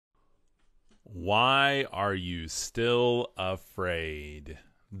Why are you still afraid?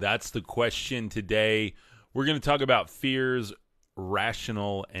 That's the question today. We're going to talk about fears,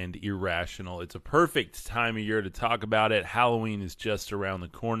 rational and irrational. It's a perfect time of year to talk about it. Halloween is just around the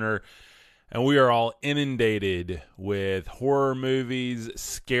corner, and we are all inundated with horror movies,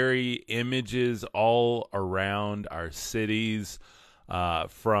 scary images all around our cities,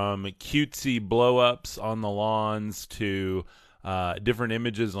 from cutesy blow-ups on the lawns to different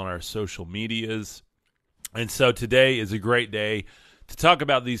images on our social medias. And so today is a great day to talk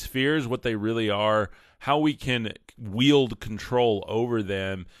about these fears, what they really are, how we can wield control over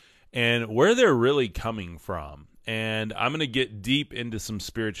them, and where they're really coming from. And I'm going to get deep into some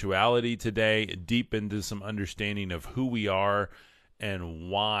spirituality today, deep into some understanding of who we are and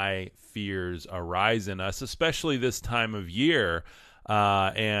why fears arise in us, especially this time of year.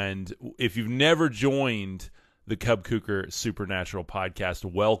 And if you've never joined the Cub Kuker Supernatural podcast,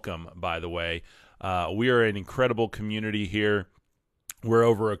 welcome, by the way. We are an incredible community here. We're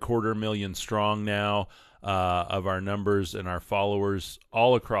over 250,000 strong now of our numbers and our followers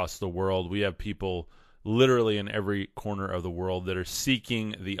all across the world. We have people literally in every corner of the world that are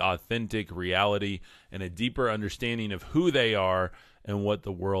seeking the authentic reality and a deeper understanding of who they are and what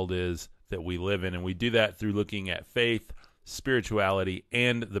the world is that we live in. And we do that through looking at faith, spirituality,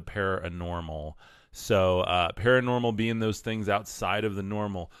 and the paranormal. So paranormal being those things outside of the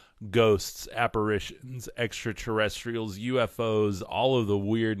normal, ghosts, apparitions, extraterrestrials, UFOs, all of the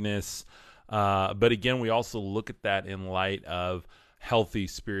weirdness. But again, we also look at that in light of healthy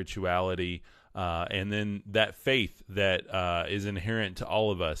spirituality, and then that faith that is inherent to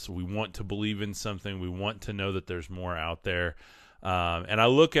all of us. We want to believe in something. We want to know that there's more out there. And I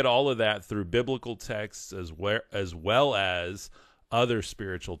look at all of that through biblical texts as well as other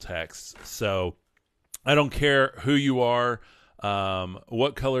spiritual texts. So I don't care who you are,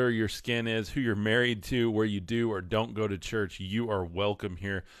 what color your skin is, who you're married to, where you do or don't go to church, you are welcome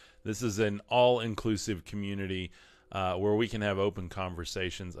here. This is an all-inclusive community where we can have open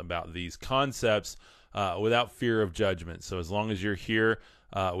conversations about these concepts without fear of judgment. So as long as you're here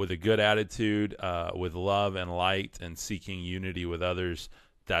with a good attitude, with love and light and seeking unity with others,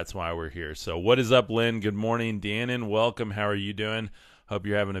 that's why we're here. So what is up, Lynn? Good morning. Dannon, welcome. How are you doing? Hope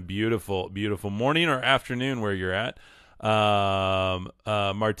you're having a beautiful, beautiful morning or afternoon where you're at.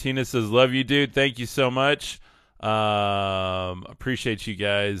 Martina says, love you, dude. Thank you so much. Appreciate you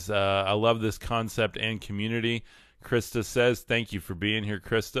guys. I love this concept and community. Krista says, thank you for being here,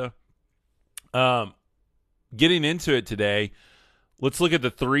 Krista. Getting into it today, let's look at the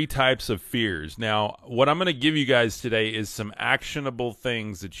 3 types of fears. Now, what I'm going to give you guys today is some actionable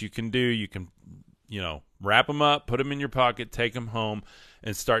things that you can do. You can, wrap them up, put them in your pocket, take them home,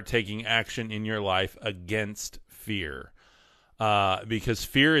 and start taking action in your life against fear. Because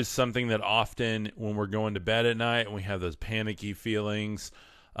fear is something that often when we're going to bed at night and we have those panicky feelings,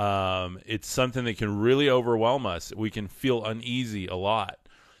 it's something that can really overwhelm us. We can feel uneasy a lot.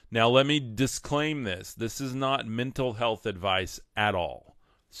 Now, let me disclaim this. This is not mental health advice at all.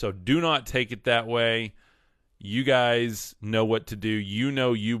 So do not take it that way. You guys know what to do. You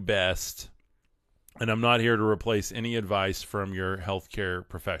know you best. And I'm not here to replace any advice from your healthcare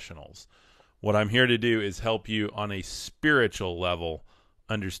professionals. What I'm here to do is help you on a spiritual level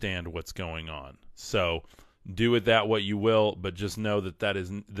understand what's going on. So do with that what you will, but just know that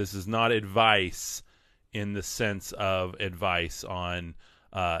this is not advice in the sense of advice on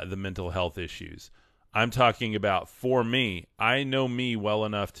the mental health issues. I'm talking about, for me, I know me well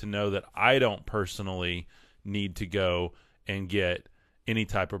enough to know that I don't personally need to go and get any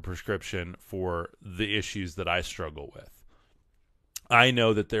type of prescription for the issues that I struggle with. I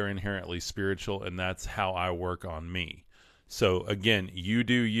know that they're inherently spiritual, and that's how I work on me. So again, you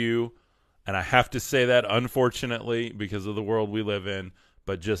do you, and I have to say that, unfortunately, because of the world we live in,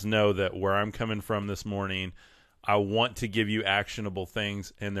 but just know that where I'm coming from this morning, I want to give you actionable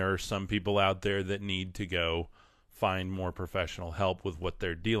things, and there are some people out there that need to go find more professional help with what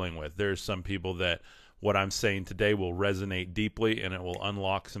they're dealing with. There's some people that what I'm saying today will resonate deeply, and it will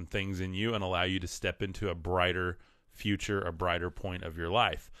unlock some things in you and allow you to step into a brighter future, a brighter point of your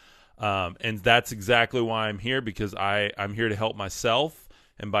life. And that's exactly why I'm here, because I'm here to help myself.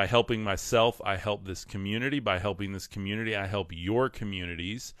 And by helping myself, I help this community. By helping this community, I help your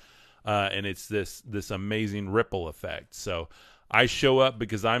communities. And it's this amazing ripple effect. So I show up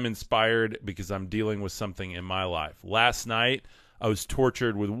because I'm inspired, because I'm dealing with something in my life. Last night, I was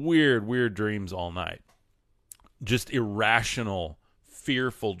tortured with weird dreams all night. Just irrational,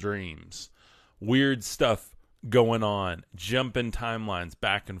 fearful dreams. Weird stuff going on. Jumping timelines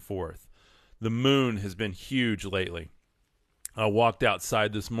back and forth. The moon has been huge lately. I walked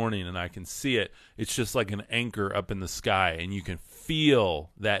outside this morning and I can see it. It's just like an anchor up in the sky, and you can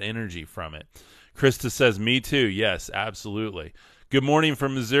feel that energy from it. Krista says, me too. Yes, absolutely. Good morning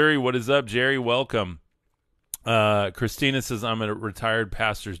from Missouri. What is up, Jerry? Welcome. Christina says, I'm a retired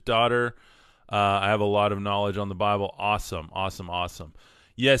pastor's daughter. I have a lot of knowledge on the Bible. Awesome, awesome, awesome.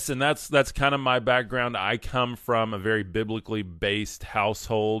 Yes, and that's kind of my background. I come from a very biblically based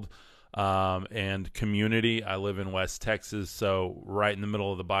household and community. I live in West Texas, so right in the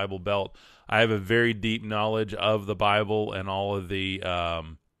middle of the Bible Belt. I have a very deep knowledge of the Bible and all of the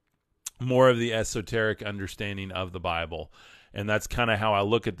more of the esoteric understanding of the Bible. And that's kind of how I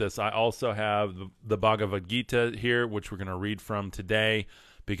look at this. I also have the Bhagavad Gita here, which we're going to read from today,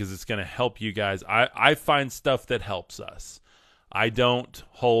 because it's going to help you guys. I find stuff that helps us. I don't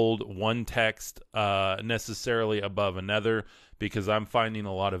hold one text necessarily above another, because I'm finding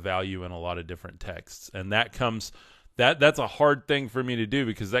a lot of value in a lot of different texts. And that's a hard thing for me to do,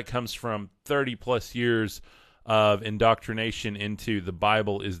 because that comes from 30 plus years of indoctrination into the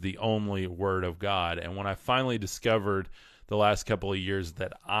Bible is the only word of God. And when I finally discovered the last couple of years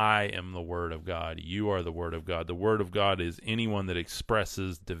that I am the Word of God, you are the Word of God. The Word of God is anyone that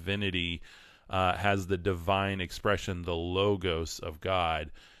expresses divinity, has the divine expression, the logos of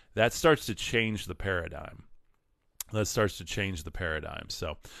God. That starts to change the paradigm.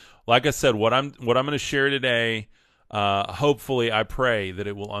 So, like I said, what I'm going to share today, hopefully, I pray that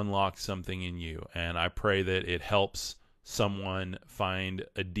it will unlock something in you, and I pray that it helps someone find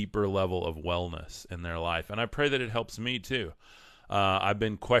a deeper level of wellness in their life. And I pray that it helps me too. I've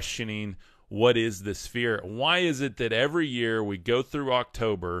been questioning, what is this fear? Why is it that every year we go through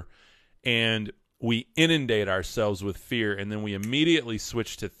October and we inundate ourselves with fear, and then we immediately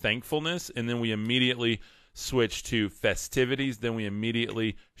switch to thankfulness, and then we immediately switch to festivities, then we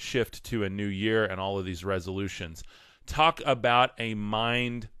immediately shift to a new year and all of these resolutions? Talk about a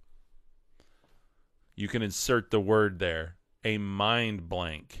mind. You can insert the word there, a mind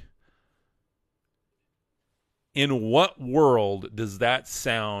blank. In what world does that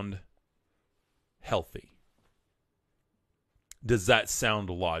sound healthy? Does that sound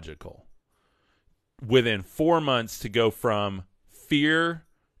logical? Within 4 months to go from fear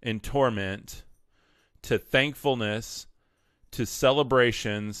and torment to thankfulness to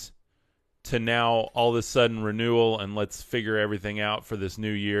celebrations to now all of a sudden renewal, and let's figure everything out for this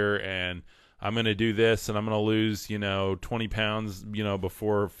new year, and I'm going to do this, and I'm going to lose, 20 pounds,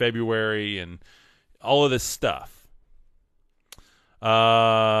 before February, and all of this stuff.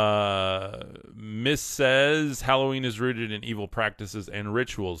 Miss says, Halloween is rooted in evil practices and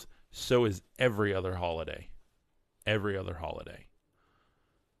rituals. So is every other holiday. Every other holiday.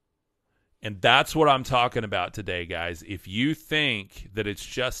 And that's what I'm talking about today, guys. If you think that it's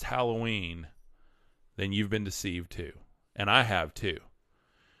just Halloween, then you've been deceived too. And I have too.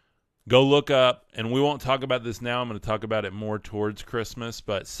 Go look up, and we won't talk about this now. I'm going to talk about it more towards Christmas,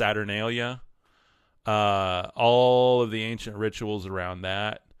 but Saturnalia, all of the ancient rituals around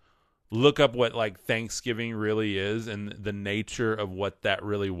that. Look up what Thanksgiving really is and the nature of what that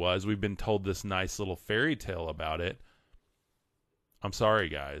really was. We've been told this nice little fairy tale about it. I'm sorry,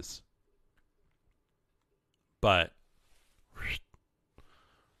 guys. But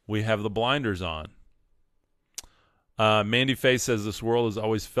we have the blinders on. Mandy Faye says, this world has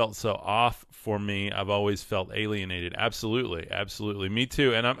always felt so off for me. I've always felt alienated. Absolutely. Absolutely. Me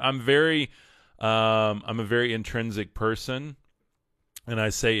too. And I'm a very intrinsic person. And I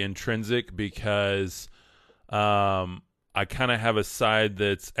say intrinsic because I kind of have a side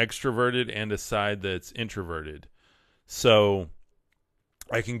that's extroverted and a side that's introverted. So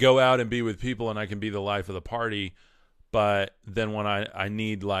I can go out and be with people and I can be the life of the party, but then when I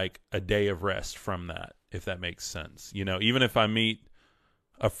need a day of rest from that, if that makes sense. Even if I meet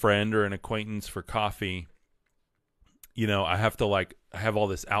a friend or an acquaintance for coffee, I have to I have all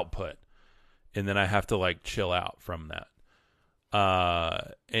this output, and then I have to chill out from that.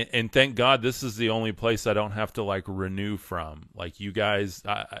 And thank God this is the only place I don't have to renew from. You guys,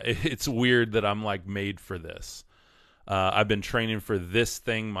 it's weird that I'm made for this. I've been training for this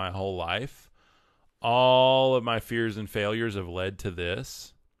thing my whole life. All of my fears and failures have led to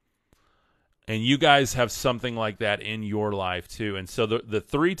this. And you guys have something like that in your life too. And so the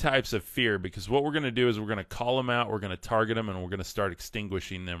three types of fear, because what we're going to do is we're going to call them out, we're going to target them, and we're going to start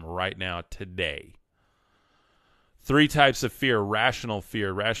extinguishing them right now today. Three types of fear. Rational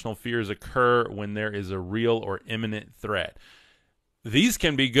fear. Rational fears occur when there is a real or imminent threat. These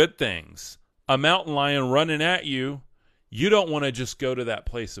can be good things. A mountain lion running at you, you don't want to just go to that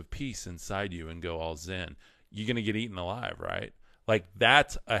place of peace inside you and go all zen. You're going to get eaten alive, right?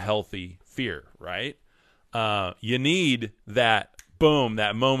 That's a healthy fear, right? You need that boom,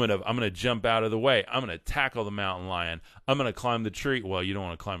 that moment of, I'm going to jump out of the way. I'm going to tackle the mountain lion. I'm going to climb the tree. Well, you don't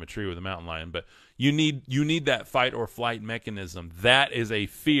want to climb a tree with a mountain lion, but you need that fight or flight mechanism. That is a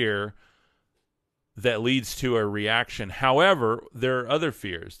fear that leads to a reaction. However, there are other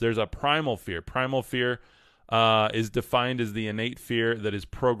fears. There's a primal fear. Primal fear is defined as the innate fear that is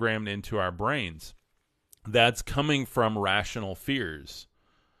programmed into our brains. That's coming from rational fears.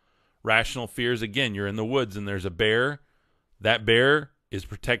 Rational fears, again, you're in the woods and there's a bear. That bear is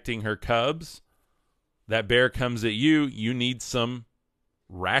protecting her cubs. That bear comes at you. You need some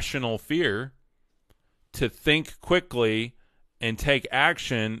rational fear to think quickly and take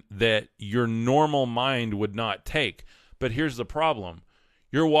action that your normal mind would not take. But here's the problem.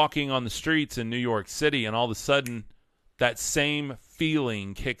 You're walking on the streets in New York City, and all of a sudden, that same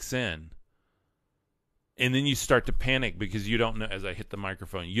feeling kicks in. And then you start to panic because you don't know, as I hit the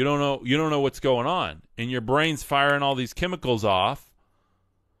microphone, you don't know what's going on. And your brain's firing all these chemicals off.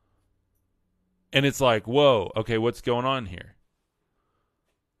 And it's like, whoa, okay, what's going on here?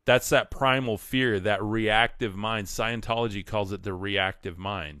 That's that primal fear, that reactive mind. Scientology calls it the reactive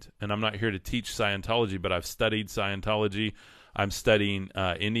mind. And I'm not here to teach Scientology, but I've studied Scientology. I'm studying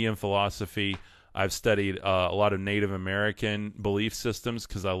Indian philosophy. I've studied a lot of Native American belief systems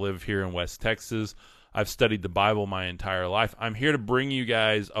because I live here in West Texas. I've studied the Bible my entire life. I'm here to bring you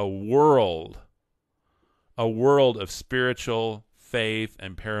guys a world of spiritual faith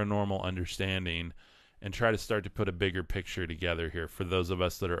and paranormal understanding, and try to start to put a bigger picture together here for those of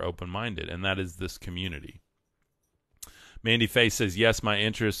us that are open-minded, and that is this community. Mandy Faye says, yes, my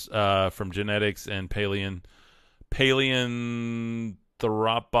interests from genetics and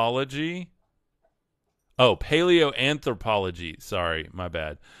paleoanthropology. Oh, paleoanthropology. Sorry, my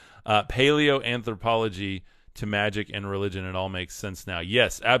bad. Paleoanthropology to magic and religion. It all makes sense now.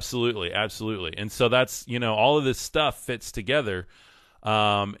 Yes, absolutely, absolutely. And so that's, all of this stuff fits together.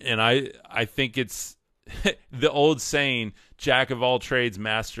 And I think it's the old saying, jack of all trades,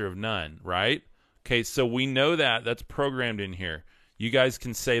 master of none, right? Okay, so we know that's programmed in here. You guys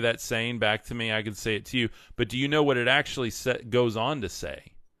can say that saying back to me. I can say it to you. But do you know what it actually goes on to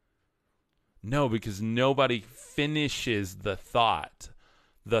say? No, because nobody finishes the thought.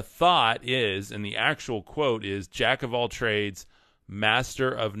 The thought is, and the actual quote is, jack of all trades,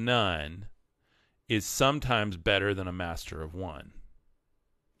 master of none is sometimes better than a master of one.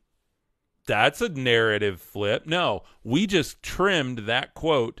 That's a narrative flip. No, we just trimmed that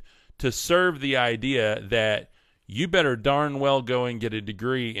quote to serve the idea that you better darn well go and get a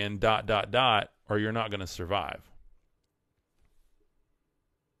degree in ... or you're not going to survive.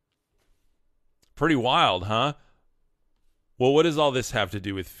 Pretty wild, huh? Well, what does all this have to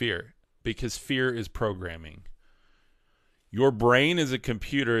do with fear? Because fear is programming. Your brain is a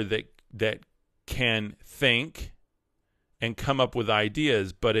computer that can think and come up with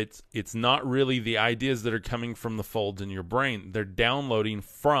ideas, but it's not really the ideas that are coming from the folds in your brain. They're downloading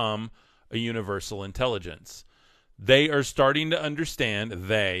from a universal intelligence. They are starting to understand,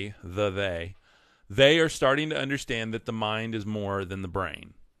 they are starting to understand that the mind is more than the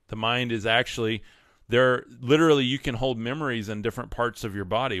brain. The mind is actually, literally you can hold memories in different parts of your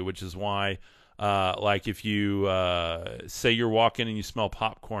body, which is why, like if you say you're walking and you smell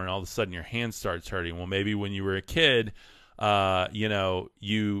popcorn, all of a sudden your hand starts hurting. Well, maybe when you were a kid,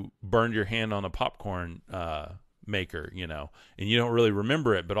 you burned your hand on a popcorn maker, and you don't really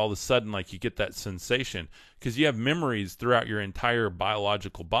remember it, but all of a sudden, like, you get that sensation because you have memories throughout your entire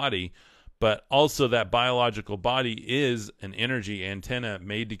biological body, but also that biological body is an energy antenna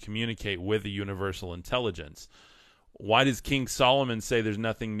made to communicate with a universal intelligence. Why does King Solomon say there's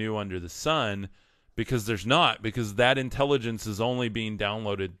nothing new under the sun? Because there's not, because that intelligence is only being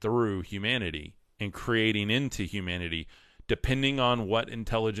downloaded through humanity and creating into humanity, depending on what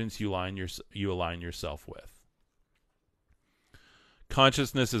intelligence you align yourself with.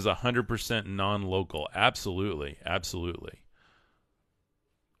 Consciousness is 100% non-local. Absolutely. Absolutely.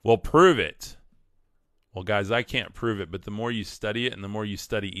 Well, prove it. Well, guys, I can't prove it, but the more you study it and the more you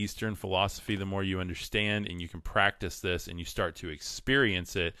study Eastern philosophy, the more you understand, and you can practice this and you start to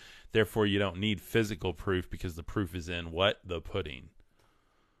experience it. Therefore, you don't need physical proof because the proof is in what? The pudding.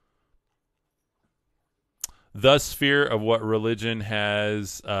 Thus, fear of what religion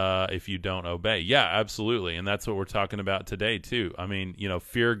has if you don't obey. Yeah, absolutely. And that's what we're talking about today, too. I mean,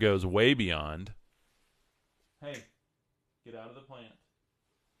 fear goes way beyond. Hey, get out of the plant.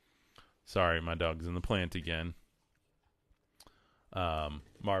 Sorry, my dog's in the plant again.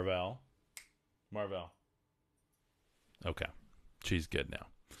 Marvel. Okay. She's good now.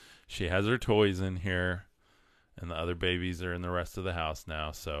 She has her toys in here. and the other babies are in the rest of the house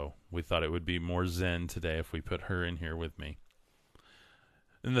now, so we thought it would be more zen today if we put her in here with me.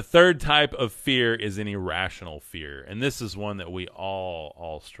 And the third type of fear is an irrational fear, and this is one that we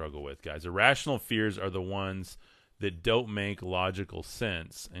all struggle with, guys. Irrational fears are the ones that don't make logical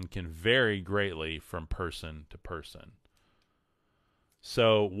sense and can vary greatly from person to person.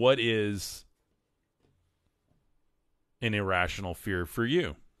 So what is an irrational fear for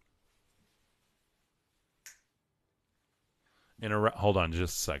you? Hold on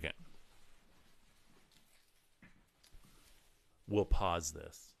just a second. We'll pause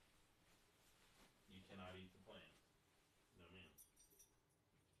this. You cannot eat the plant. No, ma'am.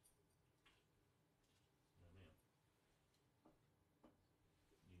 No, ma'am.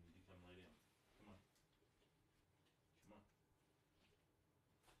 You need to come lay down. Come on. Come on.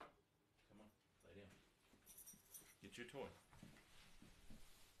 Come on. Lay down. Get your toy.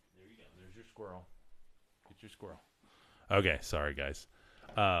 There you go. There's your squirrel. Get your squirrel. Okay, sorry guys.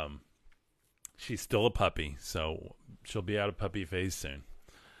 She's still a puppy, so she'll be out of puppy phase soon.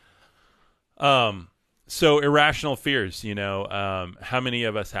 So irrational fears, how many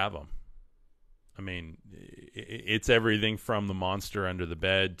of us have them? I mean, it's everything from the monster under the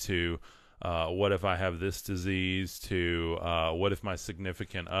bed to what if I have this disease to what if my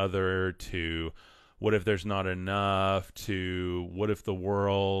significant other to what if there's not enough to what if the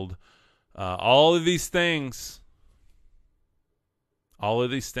world, all of these things,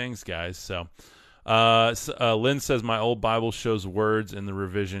 guys. So Lynn says my old Bible shows words in the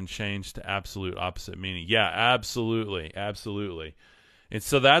revision changed to absolute opposite meaning. Yeah, absolutely. And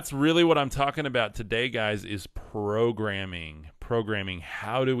so that's really what I'm talking about today, guys, is programming.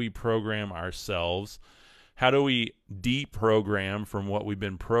 How do we program ourselves? How do we deprogram from what we've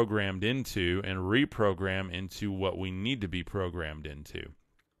been programmed into and reprogram into what we need to be programmed into?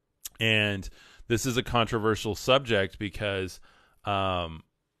 And this is a controversial subject because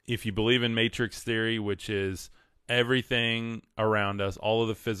if you believe in matrix theory, which is everything around us, all of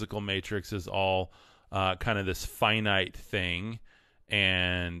the physical matrix is all kind of this finite thing,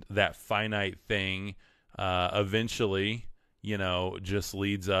 and that finite thing eventually, just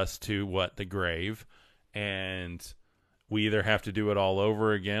leads us to the grave, and we either have to do it all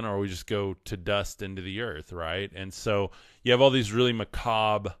over again or we just go to dust into the earth, right? And so you have all these really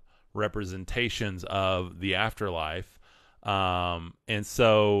macabre representations of the afterlife. And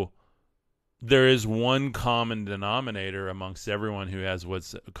so there is one common denominator amongst everyone who has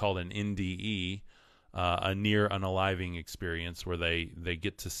what's called an NDE, a near unaliving experience where they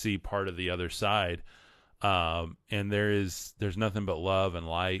get to see part of the other side. And there's nothing but love and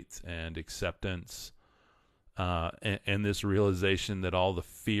light and acceptance, and this realization that all the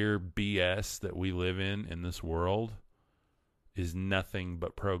fear BS that we live in this world is nothing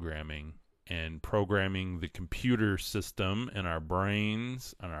but programming. And programming the computer system in our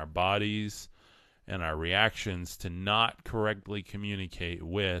brains and our bodies and our reactions to not correctly communicate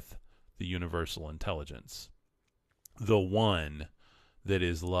with the universal intelligence, the one that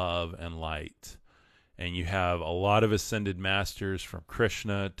is love and light. And you have a lot of ascended masters from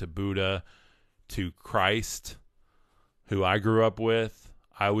Krishna to Buddha to Christ, who I grew up with.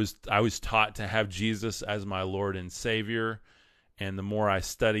 I was taught to have Jesus as my Lord and Savior. And the more I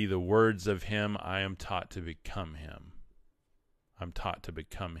study the words of him, I am taught to become him. I'm taught to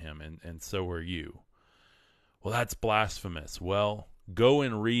become him, and so are you. Well, that's blasphemous. Well, go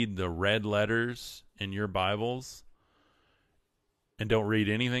and read the red letters in your Bibles, and don't read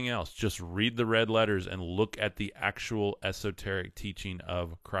anything else. Just read the red letters and look at the actual esoteric teaching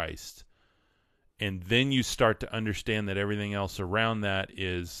of Christ. And then you start to understand that everything else around that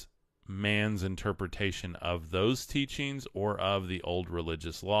is man's interpretation of those teachings or of the old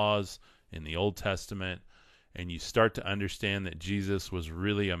religious laws in the Old Testament, and you start to understand that Jesus was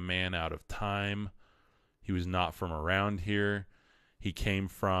really a man out of time. He was not from around here. He came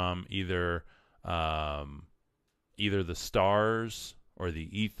from either the stars or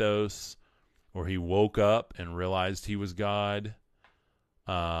the ethos, or he woke up and realized he was God,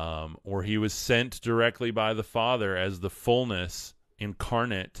 or he was sent directly by the Father as the fullness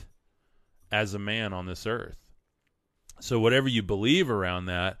incarnate as a man on this earth. So whatever you believe around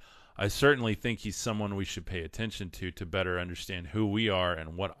that, I certainly think he's someone we should pay attention to better understand who we are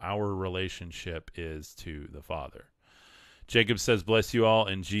and what our relationship is to the Father. Jacob says, bless you all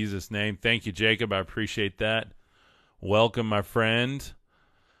in Jesus' name. Thank you, Jacob. I appreciate that. Welcome, my friend.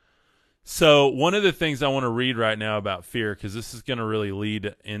 So one of the things I want to read right now about fear, because this is going to really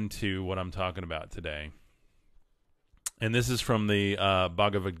lead into what I'm talking about today. And this is from the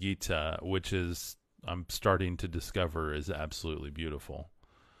Bhagavad Gita, which is, I'm starting to discover, is absolutely beautiful.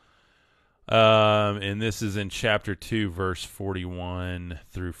 And this is in chapter 2, verse 41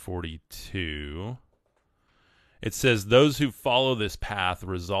 through 42. It says, "Those who follow this path,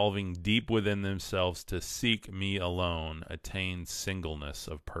 resolving deep within themselves to seek me alone, attain singleness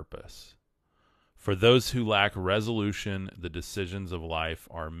of purpose. For those who lack resolution, the decisions of life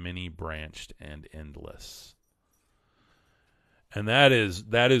are many-branched and endless." And that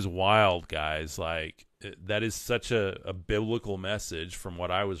is wild, guys. Like, that is such a biblical message from what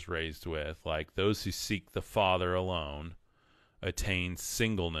I was raised with. Like, those who seek the Father alone attain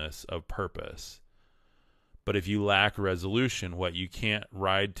singleness of purpose. But if you lack resolution, what, you can't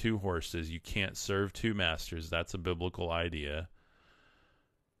ride two horses, you can't serve two masters. That's a biblical idea.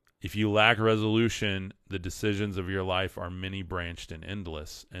 If you lack resolution, the decisions of your life are many-branched and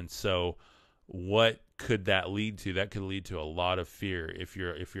endless. And so what could that lead to? That could lead to a lot of fear. If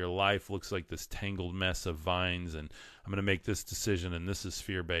your life looks like this tangled mess of vines, and I'm going to make this decision, and this is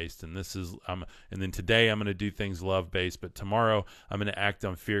fear-based, and this is and then today I'm going to do things love-based, but tomorrow I'm going to act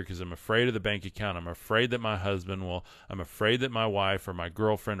on fear because I'm afraid of the bank account. I'm afraid that my husband will. I'm afraid that my wife or my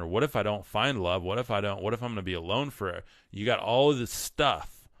girlfriend, or what if I don't find love? What if I'm going to be alone forever? You got all of this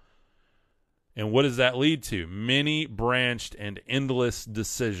stuff. And what does that lead to? Many branched and endless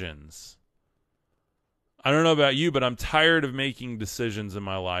decisions. I don't know about you, but I'm tired of making decisions in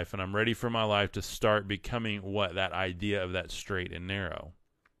my life, and I'm ready for my life to start becoming what that idea of that straight and narrow.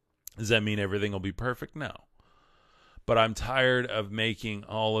 Does that mean everything will be perfect? No. But I'm tired of making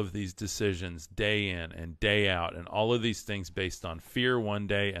all of these decisions day in and day out, and all of these things based on fear one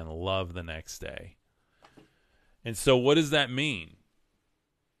day and love the next day. And so what does that mean?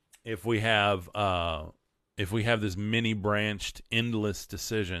 If we have this many branched, endless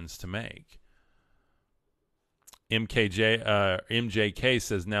decisions to make. MJK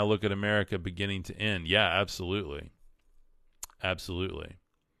says, "Now look at America beginning to end." Yeah, absolutely. Absolutely.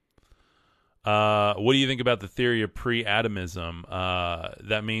 What do you think about the theory of pre-Adamism?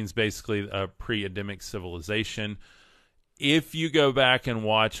 That means basically a pre-Adamic civilization. If you go back and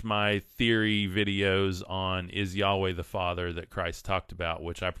watch my theory videos on is Yahweh the Father that Christ talked about,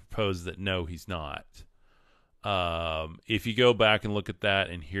 which I propose that no, he's not. If you go back and look at that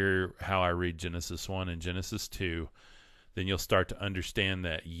and hear how I read Genesis 1 and Genesis 2, then you'll start to understand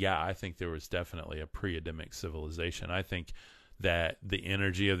that, yeah, I think there was definitely a pre-Adamic civilization. I think that the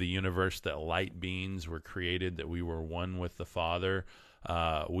energy of the universe, that light beings were created, that we were one with the Father.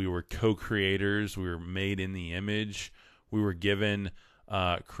 We were co-creators. We were made in the image. We were given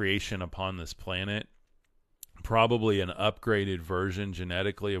creation upon this planet, probably an upgraded version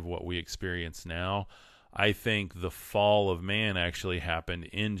genetically of what we experience now. I think the fall of man actually happened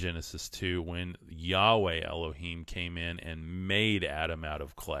in Genesis 2 when Yahweh Elohim came in and made Adam out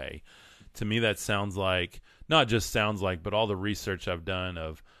of clay. To me, that sounds like, not just sounds like, but all the research I've done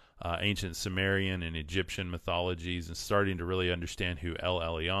of ancient Sumerian and Egyptian mythologies and starting to really understand who El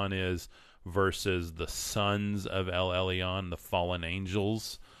Elyon is versus the sons of El Elyon, the fallen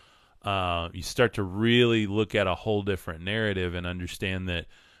angels. You start to really look at a whole different narrative and understand that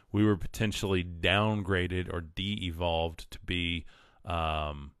we were potentially downgraded or de-evolved to be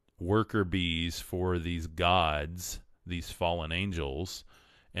worker bees for these gods, these fallen angels,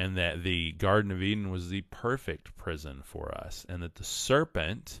 and that the Garden of Eden was the perfect prison for us, and that the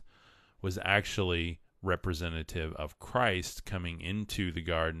serpent was actually representative of Christ coming into the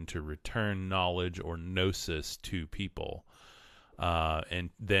garden to return knowledge or gnosis to people.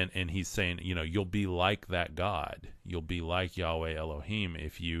 And he's saying, you'll be like that God. You'll be like Yahweh Elohim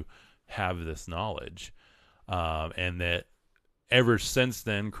if you have this knowledge. And that ever since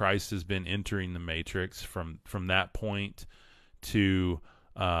then, Christ has been entering the matrix from that point to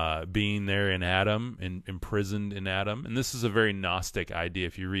being there in Adam and imprisoned in Adam. And this is a very Gnostic idea.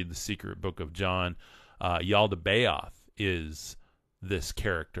 If you read the secret book of John, Yaldabaoth is this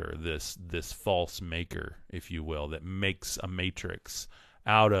character, this false maker, if you will, that makes a matrix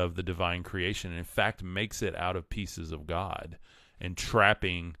out of the divine creation, and in fact makes it out of pieces of God, and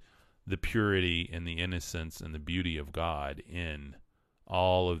trapping the purity and the innocence and the beauty of God in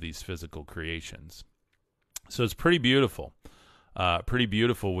all of these physical creations. So it's pretty beautiful. Pretty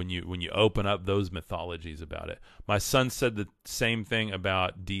beautiful when you open up those mythologies about it. My son said the same thing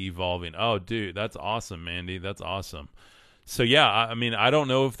about de-evolving. Oh, dude, that's awesome, Mandy. That's awesome. So, yeah, I mean, I don't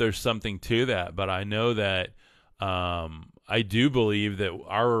know if there's something to that, but I know that I do believe that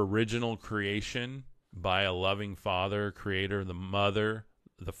our original creation by a loving Father, Creator, the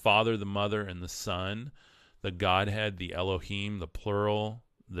Father, the Mother, and the Son, the Godhead, the Elohim, the plural,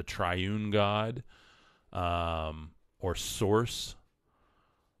 the triune God, or source,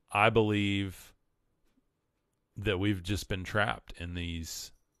 I believe that we've just been trapped in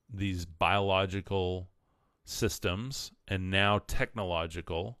these these biological systems and now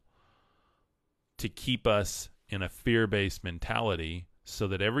technological to keep us in a fear-based mentality so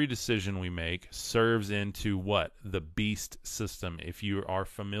that every decision we make serves into what? The beast system. If you are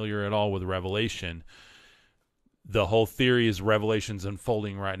familiar at all with Revelation, the whole theory is Revelation's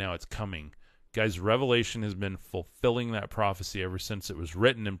unfolding right now. It's coming. Guys, Revelation has been fulfilling that prophecy ever since it was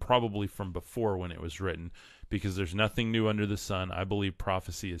written, and probably from before when it was written, because there's nothing new under the sun. I believe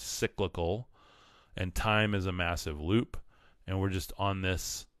prophecy is cyclical, and time is a massive loop, and we're just on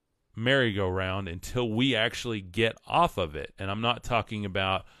this merry-go-round until we actually get off of it. And I'm not talking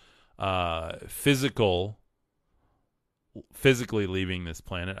about physically leaving this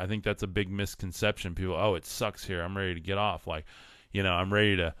planet. I think that's a big misconception. People, oh, it sucks here, I'm ready to get off. Like, I'm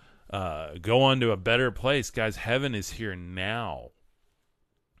ready to go on to a better place. Guys, heaven is here now.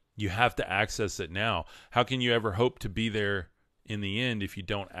 You have to access it now. How can you ever hope to be there in the end if you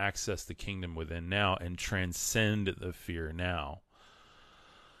don't access the kingdom within now and transcend the fear now?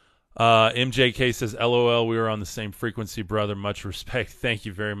 MJK says, LOL, we were on the same frequency, brother. Much respect. Thank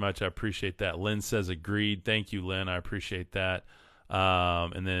you very much. I appreciate that. Lynn says, agreed. Thank you, Lynn. I appreciate that.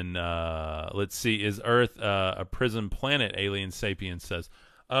 And then let's see. Is Earth a prison planet? Alien Sapien says.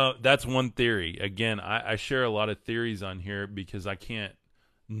 That's one theory. Again, I share a lot of theories on here because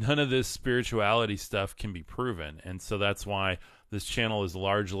none of this spirituality stuff can be proven. And so that's why this channel is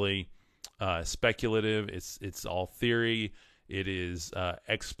largely speculative. It's all theory. It is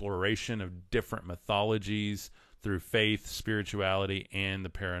exploration of different mythologies through faith, spirituality, and the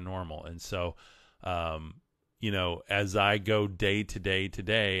paranormal. And so, as I go day to day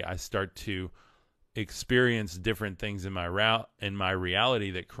today, I start to experience different things in my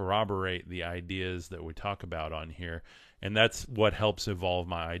reality that corroborate the ideas that we talk about on here. And that's what helps evolve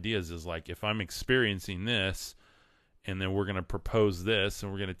my ideas, is like, if I'm experiencing this, and then we're going to propose this,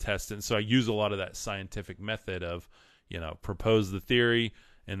 and we're going to test it. And so I use a lot of that scientific method of, propose the theory,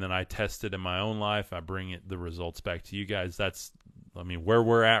 and then I test it in my own life. I bring the results back to you guys. Where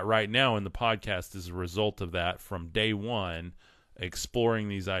we're at right now in the podcast is a result of that from day one, exploring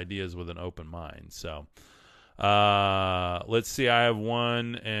these ideas with an open mind. So let's see. I have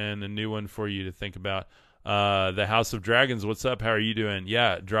one and a new one for you to think about. The House of Dragons, what's up? How are you doing?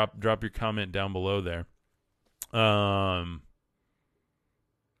 Yeah, drop your comment down below there.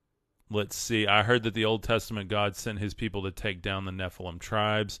 Let's see. I heard that the Old Testament God sent his people to take down the Nephilim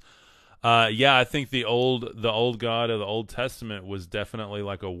tribes. Yeah, I think the old God of the Old Testament was definitely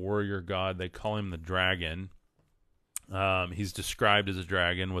like a warrior god. They call him the dragon. He's described as a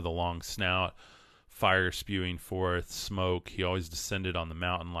dragon with a long snout, fire spewing forth, smoke. He always descended on the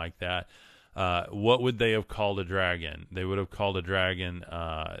mountain like that. What would they have called a dragon? They would have called a dragon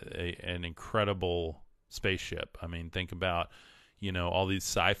an incredible spaceship. I mean, think about all these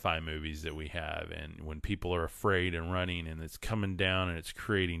sci-fi movies that we have, and when people are afraid and running, and it's coming down and it's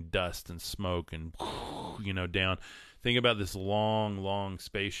creating dust and smoke and down. Think about this long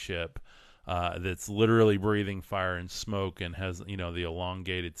spaceship that's literally breathing fire and smoke and has the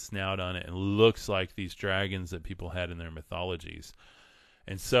elongated snout on it, and looks like these dragons that people had in their mythologies.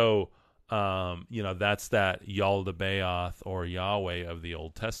 And so that's that Yaldabaoth or Yahweh of the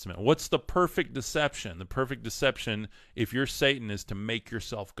Old Testament. What's the perfect deception? The perfect deception, if you're Satan, is to make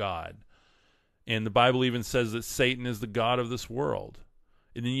yourself God. And the Bible even says that Satan is the god of this world.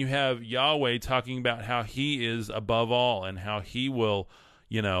 And then you have Yahweh talking about how he is above all, and how he will,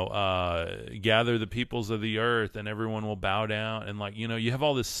 gather the peoples of the earth, and everyone will bow down. And you have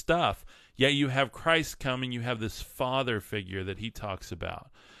all this stuff. Yet you have Christ come, and you have this Father figure that he talks about,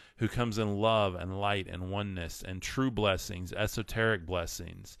 who comes in love and light and oneness and true blessings, esoteric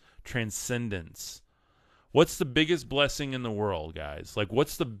blessings, transcendence. What's the biggest blessing in the world, guys?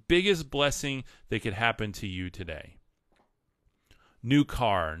 What's the biggest blessing that could happen to you today? New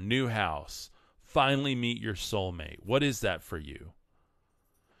car, new house, finally meet your soulmate. What is that for you?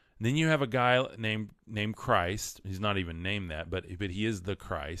 And then you have a guy named Christ. He's not even named that, but he is the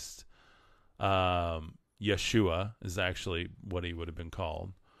Christ. Yeshua is actually what he would have been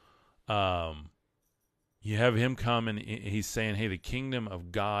called. You have him come, and he's saying, hey, the kingdom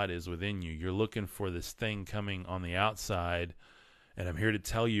of God is within you. You're looking for this thing coming on the outside, and I'm here to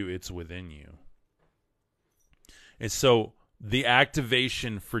tell you it's within you. And so the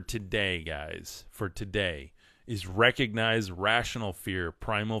activation for today, guys, is recognize rational fear,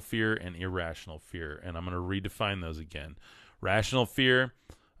 primal fear, and irrational fear. And I'm going to redefine those again. Rational fear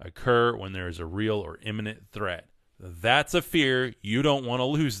occur when there is a real or imminent threat. That's a fear. You don't want to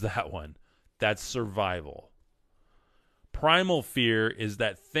lose that one. That's survival. primal fear is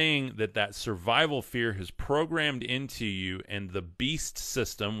that thing that survival fear has programmed into you, and the beast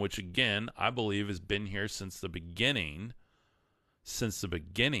system, which again I believe has been here since the beginning.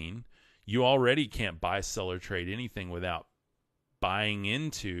 You already can't buy, sell, or trade anything without buying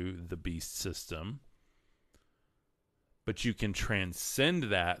into the beast system. But you can transcend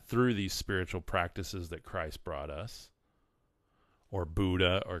that through these spiritual practices that Christ brought us, or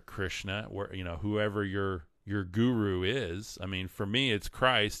Buddha or Krishna, or whoever your guru is. I mean, for me, it's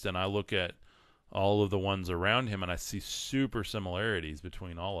Christ, and I look at all of the ones around him, and I see super similarities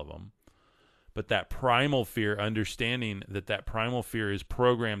between all of them. But that primal fear, understanding that primal fear is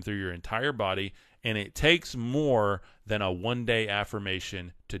programmed through your entire body, and it takes more than a one-day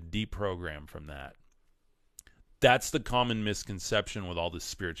affirmation to deprogram from that. That's the common misconception with all this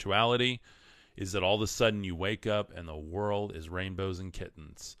spirituality, is that all of a sudden you wake up and the world is rainbows and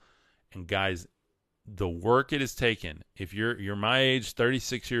kittens. And guys, the work it has taken, if you're my age,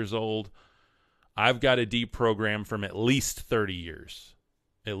 36 years old, I've got to deprogram from at least 30 years.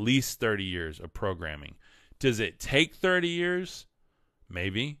 At least 30 years of programming. Does it take 30 years?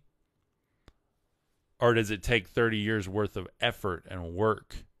 Maybe. Or does it take 30 years worth of effort and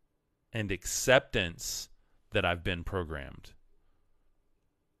work and acceptance that I've been programmed?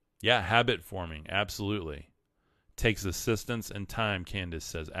 Yeah, habit forming, absolutely. Takes assistance and time, Candace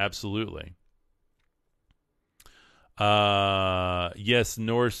says. Absolutely. Yes,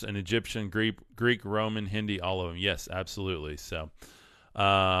 Norse and Egyptian, Greek, Roman, Hindi, all of them. Yes, absolutely. So,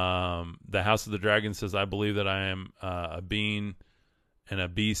 the House of the Dragon says, I believe that I am a being and a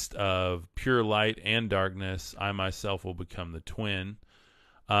beast of pure light and darkness. I myself will become the twin.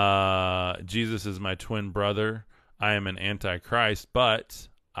 Jesus is my twin brother. I am an antichrist, but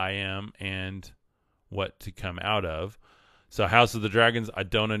I am and what to come out of. So House of the Dragons, I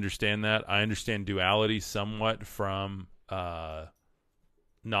don't understand that. I understand duality somewhat from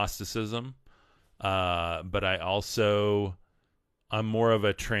Gnosticism, but I'm more of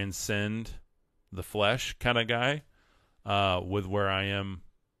a transcend the flesh kind of guy with where I am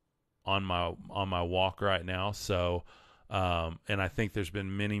on my walk right now. So, and I think there's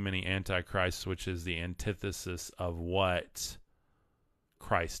been many antichrists, which is the antithesis of what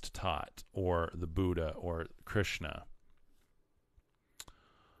Christ taught, or the Buddha, or Krishna.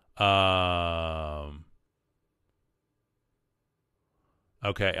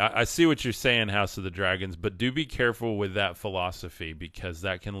 Okay, I see what you're saying, House of the Dragons, but do be careful with that philosophy, because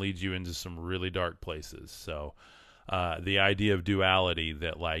that can lead you into some really dark places. So, the idea of duality,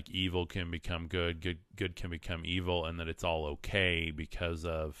 that like evil can become good, good can become evil, and that it's all okay because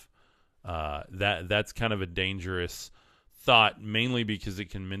of that's kind of a dangerous thought, mainly because it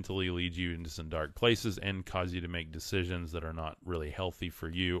can mentally lead you into some dark places and cause you to make decisions that are not really healthy for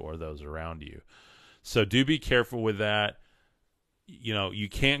you or those around you. So do be careful with that. You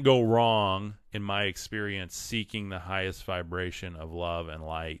can't go wrong, in my experience, seeking the highest vibration of love and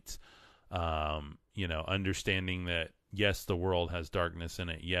light. Understanding that, yes, the world has darkness in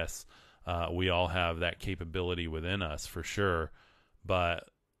it. Yes, we all have that capability within us, for sure. But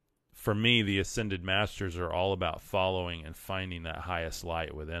for me, the Ascended Masters are all about following and finding that highest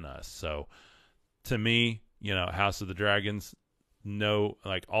light within us. So to me, House of the Dragons, no,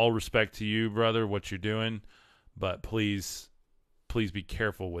 like, all respect to you, brother, what you're doing, but please be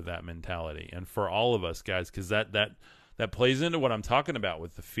careful with that mentality. And for all of us, guys, because that plays into what I'm talking about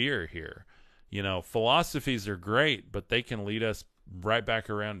with the fear here. Philosophies are great, but they can lead us right back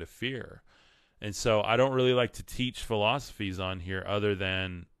around to fear. And so I don't really like to teach philosophies on here other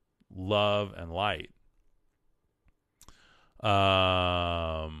than love and light.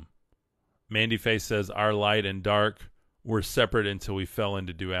 Mandy Face says, our light and dark were separate until we fell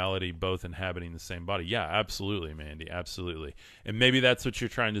into duality, both inhabiting the same body. Yeah, absolutely, Mandy, absolutely. And maybe that's what you're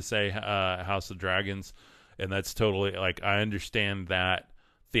trying to say, House of Dragons, and that's totally, like, I understand that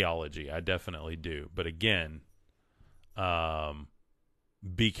theology. I definitely do. But again,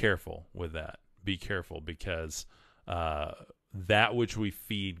 be careful with that. Be careful, because that which we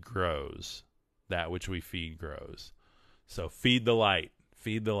feed grows. That which we feed grows. So feed the light.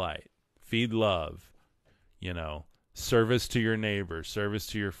 Feed the light. Feed love. Service to your neighbor. Service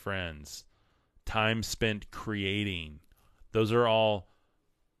to your friends. Time spent creating. Those are all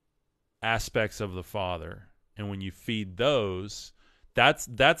aspects of the Father. And when you feed those, that's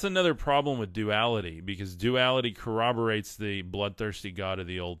another problem with duality, because duality corroborates the bloodthirsty God of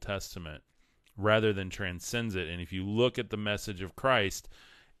the Old Testament rather than transcends it. And if you look at the message of Christ,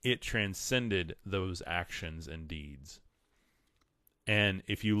 it transcended those actions and deeds. And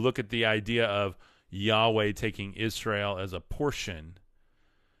if you look at the idea of Yahweh taking Israel as a portion,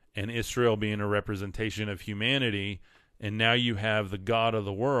 and Israel being a representation of humanity, And now you have the god of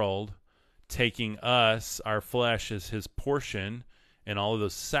the world taking us, our flesh, as his portion, and all of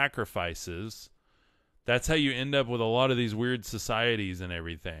those sacrifices. That's how you end up with a lot of these weird societies and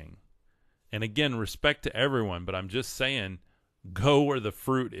everything. And again, respect to everyone, but I'm just saying, go where the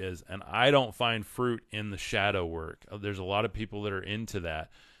fruit is. And I don't find fruit in the shadow work. There's a lot of people that are into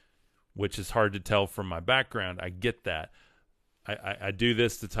that, which is hard to tell from my background. I get that. I do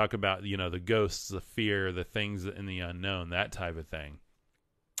this to talk about, the ghosts, the fear, the things in the unknown, that type of thing.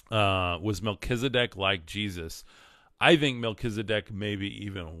 Was Melchizedek like Jesus? I think Melchizedek maybe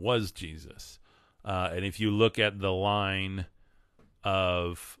even was Jesus. And if you look at the line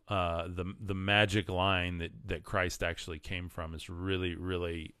of the magic line that Christ actually came from, is really,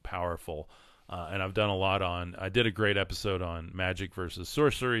 really powerful. And I've done a lot I did a great episode on magic versus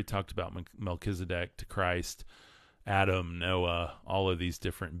sorcery, talked about Melchizedek to Christ, Adam, Noah, all of these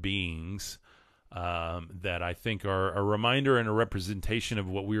different beings that I think are a reminder and a representation of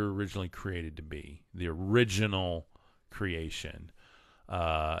what we were originally created to be, the original creation.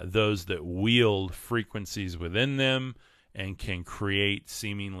 Those that wield frequencies within them and can create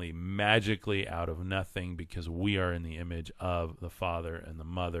seemingly magically out of nothing, because we are in the image of the Father and the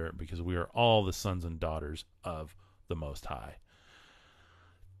Mother, because we are all the sons and daughters of the Most High.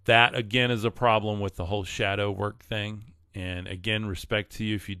 That, again, is a problem with the whole shadow work thing. And again, respect to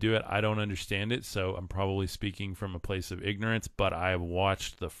you if you do it. I don't understand it, so I'm probably speaking from a place of ignorance, but I have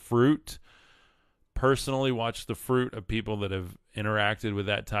watched the fruit, personally watched the fruit of people that have interacted with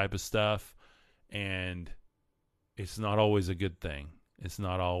that type of stuff, and it's not always a good thing. It's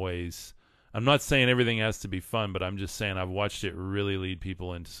not always... I'm not saying everything has to be fun, but I'm just saying I've watched it really lead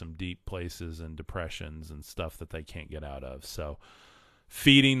people into some deep places and depressions and stuff that they can't get out of. So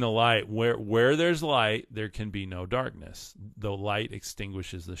feeding the light, where there's light, there can be no darkness. The light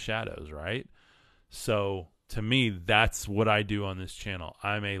extinguishes the shadows, right? So to me, that's what I do on this channel.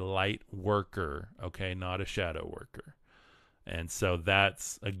 I'm a light worker, okay, not a shadow worker. And so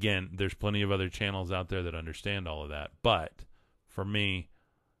that's, again, there's plenty of other channels out there that understand all of that. But for me,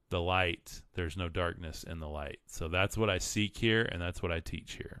 the light, there's no darkness in the light. So that's what I seek here, and that's what I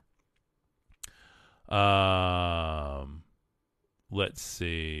teach here. Let's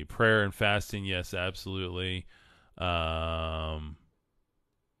see. Prayer and fasting, yes, absolutely.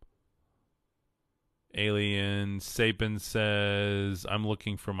 Alien Sapin says, I'm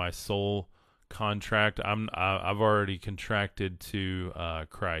looking for my soul contract. I've already contracted to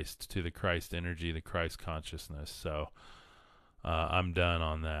Christ, to the Christ energy, the Christ consciousness. So I'm done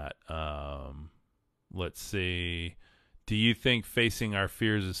on that. Let's see. Do you think facing our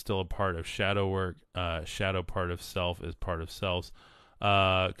fears is still a part of shadow work? Shadow part of self is part of selves.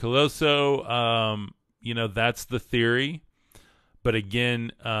 Colosso, that's the theory. But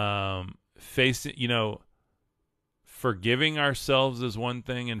again, forgiving ourselves is one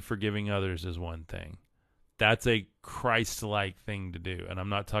thing and forgiving others is one thing. That's a Christ-like thing to do. And I'm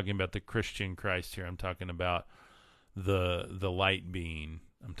not talking about the Christian Christ here. I'm talking about the light being.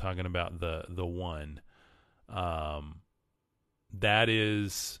 I'm talking about the one. That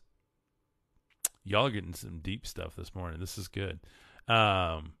is, y'all are getting some deep stuff this morning. This is good.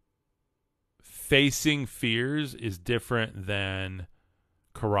 Facing fears is different than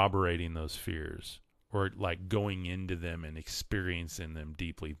corroborating those fears or like going into them and experiencing them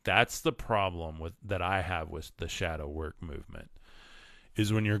deeply. That's the problem that I have with the shadow work movement,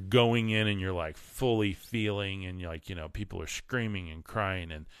 is when you're going in and you're like fully feeling, and you're like, people are screaming and crying,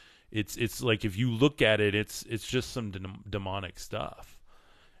 and it's like, if you look at it, it's just some demonic stuff.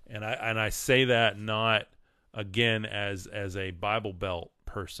 And I say that not, again, as a Bible Belt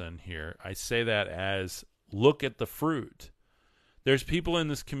person here. I say that as, look at the fruit. There's people in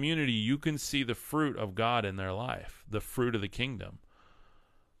this community, you can see the fruit of God in their life, the fruit of the kingdom.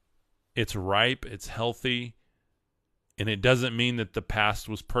 It's ripe, it's healthy, and it doesn't mean that the past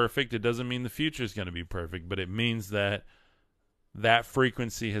was perfect. It doesn't mean the future is going to be perfect, but it means that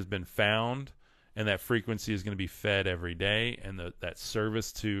frequency has been found, and that frequency is going to be fed every day, and that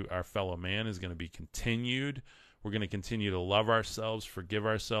service to our fellow man is going to be continued. We're going to continue to love ourselves, forgive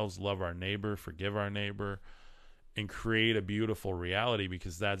ourselves, love our neighbor, forgive our neighbor, and create a beautiful reality,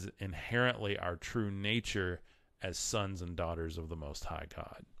 because that's inherently our true nature as sons and daughters of the Most High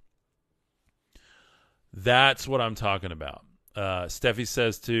God. That's what I'm talking about. Steffi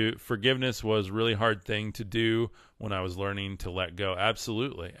says, forgiveness was a really hard thing to do when I was learning to let go.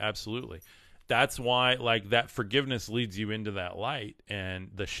 Absolutely, absolutely. That's why, that forgiveness leads you into that light, and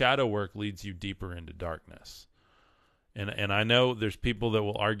the shadow work leads you deeper into darkness. And I know there's people that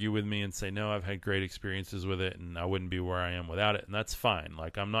will argue with me and say, no, I've had great experiences with it, and I wouldn't be where I am without it, and that's fine.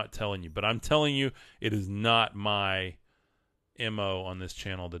 I'm not telling you, but I'm telling you, it is not my MO on this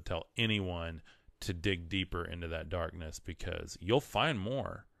channel to tell anyone to dig deeper into that darkness, because you'll find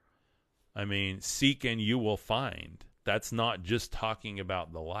more. I mean, seek and you will find. That's not just talking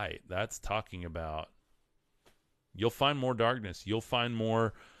about the light. That's talking about you'll find more darkness. You'll find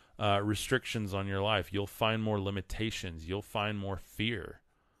more restrictions on your life. You'll find more limitations. You'll find more fear.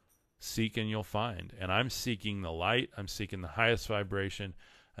 Seek and you'll find. And I'm seeking the light. I'm seeking the highest vibration.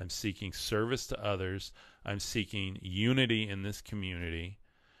 I'm seeking service to others. I'm seeking unity in this community.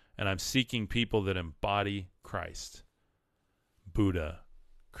 And I'm seeking people that embody Christ, Buddha,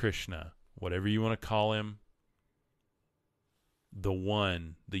 Krishna, whatever you want to call him. The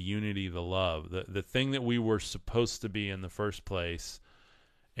one, the unity, the love, the thing that we were supposed to be in the first place.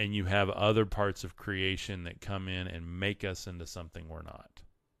 And you have other parts of creation that come in and make us into something we're not.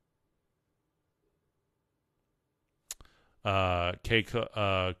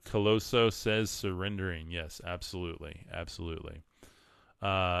 Colosso says surrendering. Yes, absolutely. Absolutely.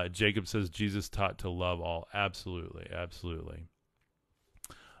 Jacob says Jesus taught to love all. Absolutely. Absolutely.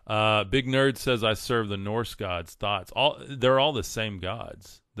 Big Nerd says I serve the Norse gods. Thoughts? They're all the same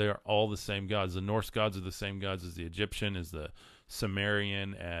gods. They're all the same gods. The Norse gods are the same gods as the Egyptian, as the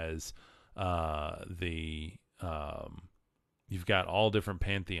Sumerian, as you've got all different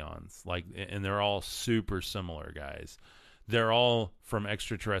pantheons, and they're all super similar, guys. They're all from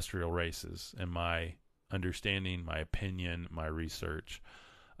extraterrestrial races, in my understanding, my opinion, my research.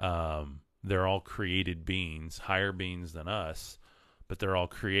 They're all created beings, higher beings than us, but they're all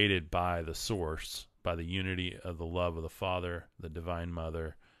created by the source, by the unity of the love of the Father, the Divine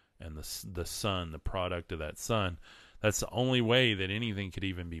Mother, and the Son, the product of that Son. That's the only way that anything could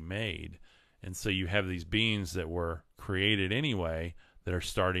even be made. And so you have these beings that were created anyway that are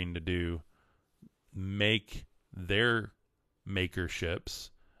starting to make their makerships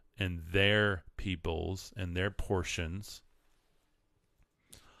and their peoples and their portions.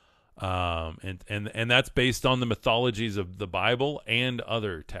 And that's based on the mythologies of the Bible and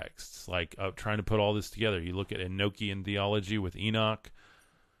other texts, trying to put all this together. You look at Enochian theology with Enoch,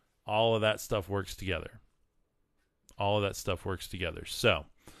 all of that stuff works together. All of that stuff works together. So,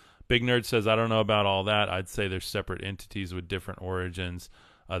 Big Nerd says, I don't know about all that. I'd say they're separate entities with different origins.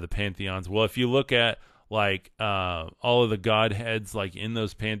 The pantheons. Well, if you look at all of the godheads in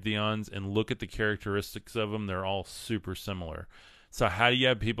those pantheons and look at the characteristics of them, they're all super similar. So how do you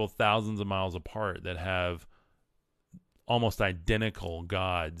have people thousands of miles apart that have almost identical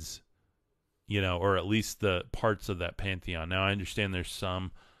gods, or at least the parts of that pantheon? Now, I understand there's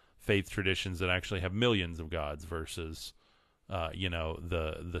some faith traditions that actually have millions of gods versus,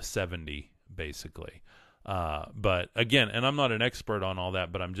 the 70, basically. But again, and I'm not an expert on all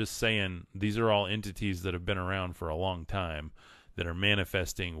that, but I'm just saying these are all entities that have been around for a long time that are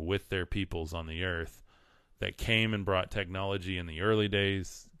manifesting with their peoples on the earth, that came and brought technology in the early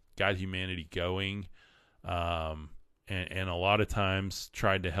days, got humanity going, and a lot of times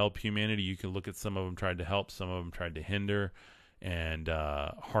tried to help humanity. You can look at some of them tried to help, some of them tried to hinder and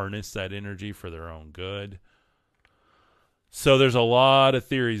harness that energy for their own good. So there's a lot of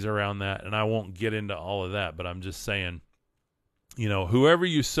theories around that, and I won't get into all of that, but I'm just saying, whoever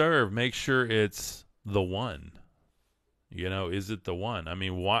you serve, make sure it's the one. Is it the one? I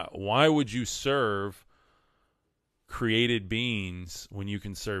mean, why would you serve created beings when you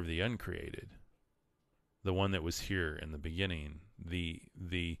can serve the uncreated, the one that was here in the beginning, the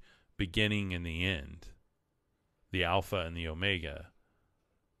beginning and the end, the Alpha and the Omega?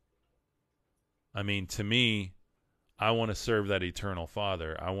 I mean, to me, I want to serve that eternal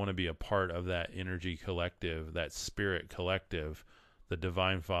Father. I want to be a part of that energy collective, that spirit collective, the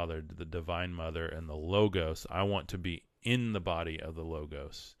Divine Father, the Divine Mother, and the Logos. I want to be in the body of the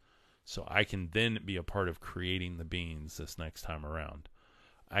Logos, so I can then be a part of creating the beings this next time around.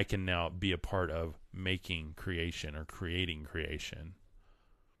 I can now be a part of making creation or creating creation.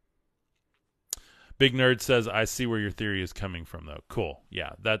 Big Nerd says, I see where your theory is coming from, though. Cool.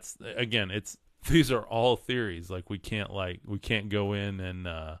 Yeah, that's, again, these are all theories. We can't go in and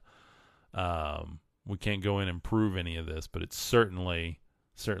prove any of this, but it's certainly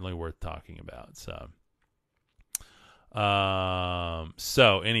worth talking about.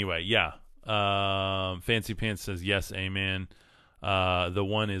 So anyway, yeah. Fancy Pants says, yes, amen. The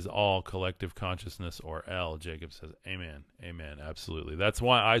one is all collective consciousness, or El. Jacob says, amen. Amen. Absolutely. That's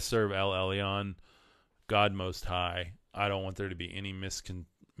why I serve El Elyon, God Most High. I don't want there to be any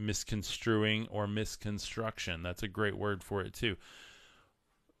misconstruing or misconstruction. That's a great word for it too.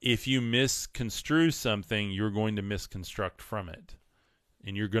 If you misconstrue something, you're going to misconstruct from it.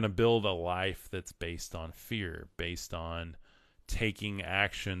 And you're going to build a life that's based on fear, based on taking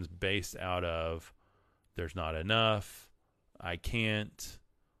actions based out of there's not enough, I can't,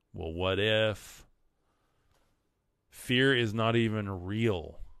 well, what if? Fear is not even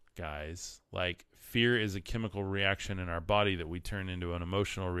real, guys. Like, fear is a chemical reaction in our body that we turn into an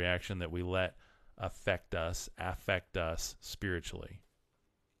emotional reaction that we let affect us spiritually.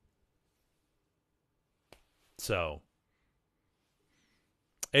 So,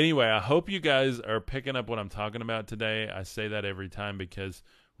 anyway, I hope you guys are picking up what I'm talking about today. I say that every time because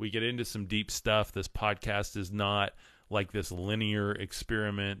we get into some deep stuff. This podcast is not like this linear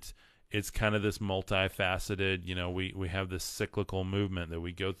experiment. It's kind of this multifaceted, you know, we have this cyclical movement that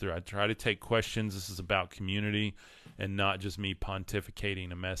we go through. I try to take questions. This is about community and not just me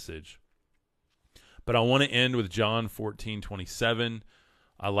pontificating a message. But I want to end with John 14:27.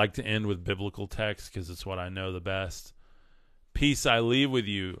 I like to end with biblical text because it's what I know the best. Peace I leave with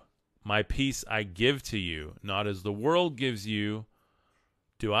you, my peace I give to you, not as the world gives you,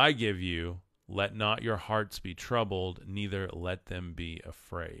 do I give you. Let not your hearts be troubled, neither let them be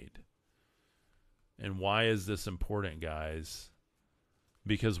afraid. And why is this important, guys?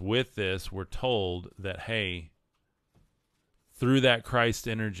 Because with this, we're told that, hey, through that Christ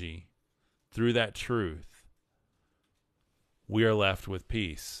energy, through that truth, we are left with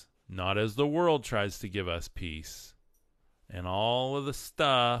peace. Not as the world tries to give us peace. And all of the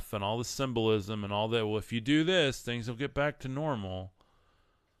stuff and all the symbolism and all that, well, if you do this, things will get back to normal.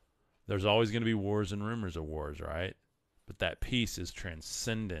 There's always going to be wars and rumors of wars, right? But that peace is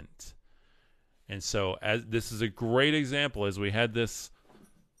transcendent. And so as this is a great example, as we had this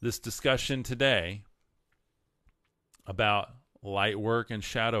discussion today about light work and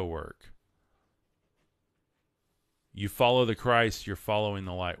shadow work. You follow the Christ, you're following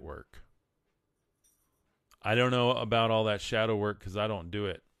the light work. I don't know about all that shadow work because I don't do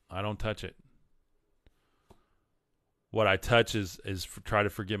it. I don't touch it. What I touch is try to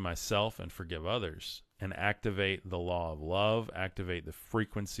forgive myself and forgive others and activate the law of love, activate the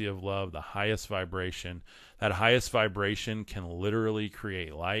frequency of love, the highest vibration. That highest vibration can literally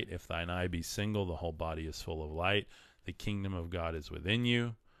create light. If thine eye be single, the whole body is full of light. The kingdom of God is within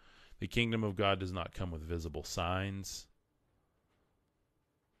you. The kingdom of God does not come with visible signs.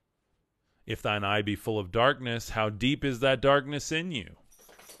 If thine eye be full of darkness, how deep is that darkness in you?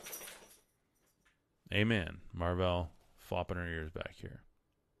 Amen. Marvell flopping her ears back here.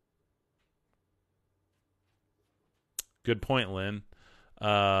 Good point, Lynn.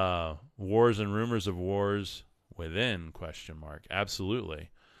 Wars and rumors of wars within, ? Absolutely.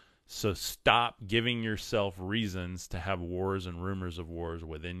 So stop giving yourself reasons to have wars and rumors of wars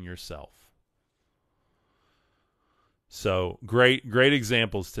within yourself. So great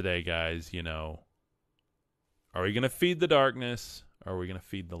examples today, guys. You know, are we going to feed the darkness or are we going to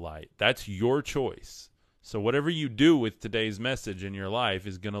feed the light? That's your choice. So whatever you do with today's message in your life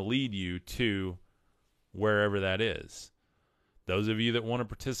is going to lead you to wherever that is. Those of you that want to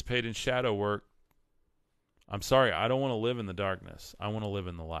participate in shadow work, I'm sorry, I don't want to live in the darkness. I want to live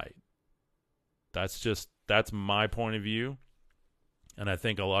in the light. That's my point of view. And I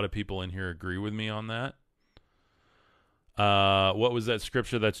think a lot of people in here agree with me on that. What was that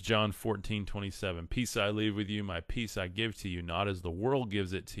scripture? That's John 14:27. Peace I leave with you, my peace I give to you, not as the world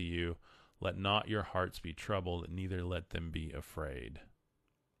gives it to you. Let not your hearts be troubled, neither let them be afraid.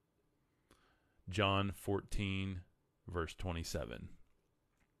 John 14, verse 27.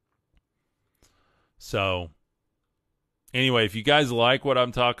 So, anyway, if you guys like what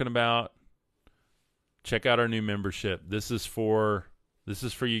I'm talking about, check out our new membership. This is for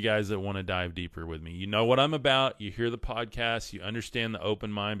you guys that want to dive deeper with me. You know what I'm about. You hear the podcast. You understand the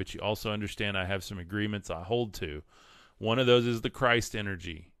open mind, but you also understand I have some agreements I hold to. One of those is the Christ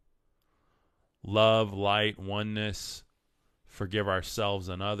energy. Love, light, oneness, forgive ourselves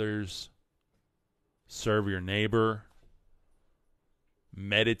and others, serve your neighbor,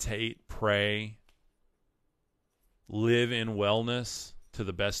 meditate, pray, live in wellness to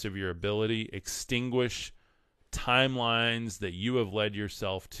the best of your ability, extinguish timelines that you have led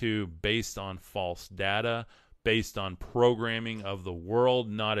yourself to based on false data, based on programming of the world,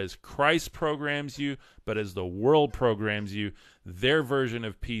 not as Christ programs you, but as the world programs you. Their version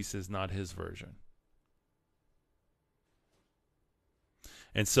of peace is not his version.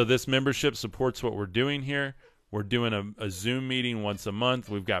 And so this membership supports what we're doing here. We're doing a Zoom meeting once a month.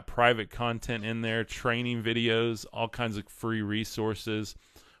 We've got private content in there, training videos, all kinds of free resources.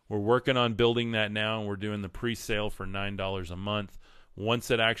 We're working on building that now, and we're doing the pre-sale for $9 a month. Once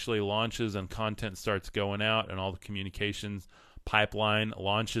it actually launches and content starts going out and all the communications pipeline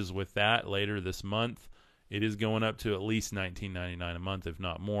launches with that later this month, It is going up to at least $19.99 a month, if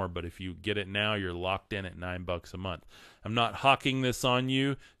not more. But if you get it now, you're locked in at $9 a month. I'm not hawking this on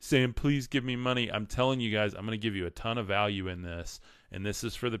you, saying, please give me money. I'm telling you guys, I'm going to give you a ton of value in this. And this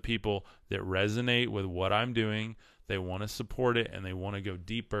is for the people that resonate with what I'm doing. They want to support it, and they want to go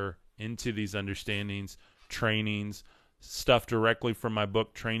deeper into these understandings, trainings, stuff directly from my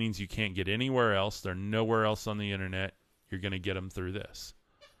book, trainings you can't get anywhere else. They're nowhere else on the internet. You're going to get them through this.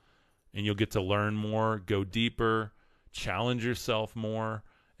 And you'll get to learn more, go deeper, challenge yourself more,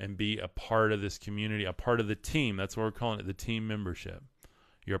 and be a part of this community, a part of the team. That's what we're calling it, the team membership.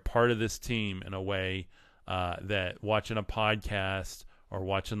 You're a part of this team in a way that watching a podcast or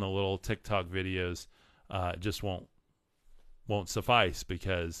watching the little TikTok videos just won't suffice,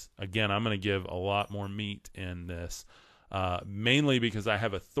 because, again, I'm going to give a lot more meat in this, mainly because I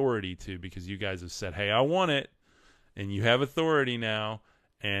have authority to, because you guys have said, hey, I want it, and you have authority now.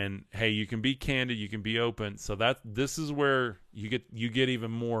 And hey, you can be candid, you can be open. So this is where you get even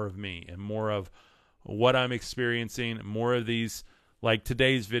more of me and more of what I'm experiencing, more of these, like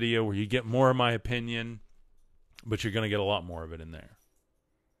today's video, where you get more of my opinion, but you're going to get a lot more of it in there.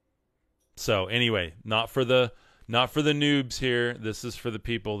 So anyway, not for the noobs here. This is for the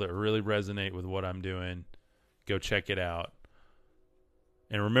people that really resonate with what I'm doing. Go check it out.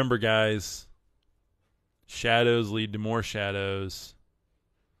 And remember, guys, shadows lead to more shadows.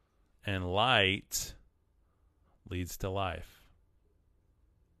 And light leads to life.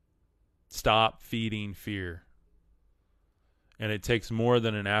 Stop feeding fear. And it takes more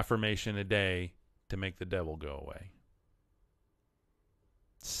than an affirmation a day to make the devil go away.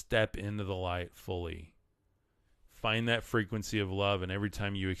 Step into the light fully. Find that frequency of love, and every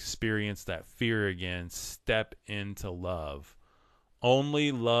time you experience that fear again, step into love.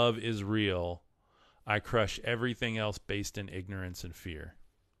 Only love is real. I crush everything else based in ignorance and fear.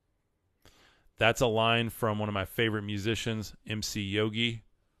 That's a line from one of my favorite musicians, MC Yogi.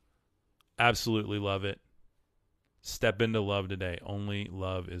 Absolutely love it. Step into love today. Only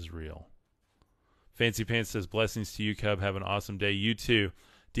love is real. Fancy Pants says, blessings to you, Cub. Have an awesome day. You too.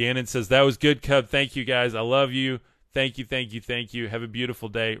 Deannon says, that was good, Cub. Thank you, guys. I love you. Thank you, thank you, thank you. Have a beautiful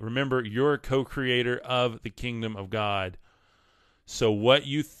day. Remember, you're a co-creator of the kingdom of God. So what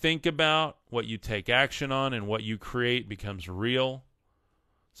you think about, what you take action on, and what you create becomes real.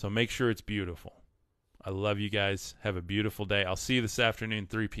 So make sure it's beautiful. I love you guys. Have a beautiful day. I'll see you this afternoon,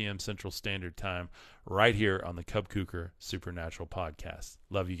 3 p.m. Central Standard Time, right here on the Cub Kuker Supernatural Podcast.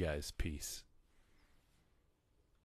 Love you guys. Peace.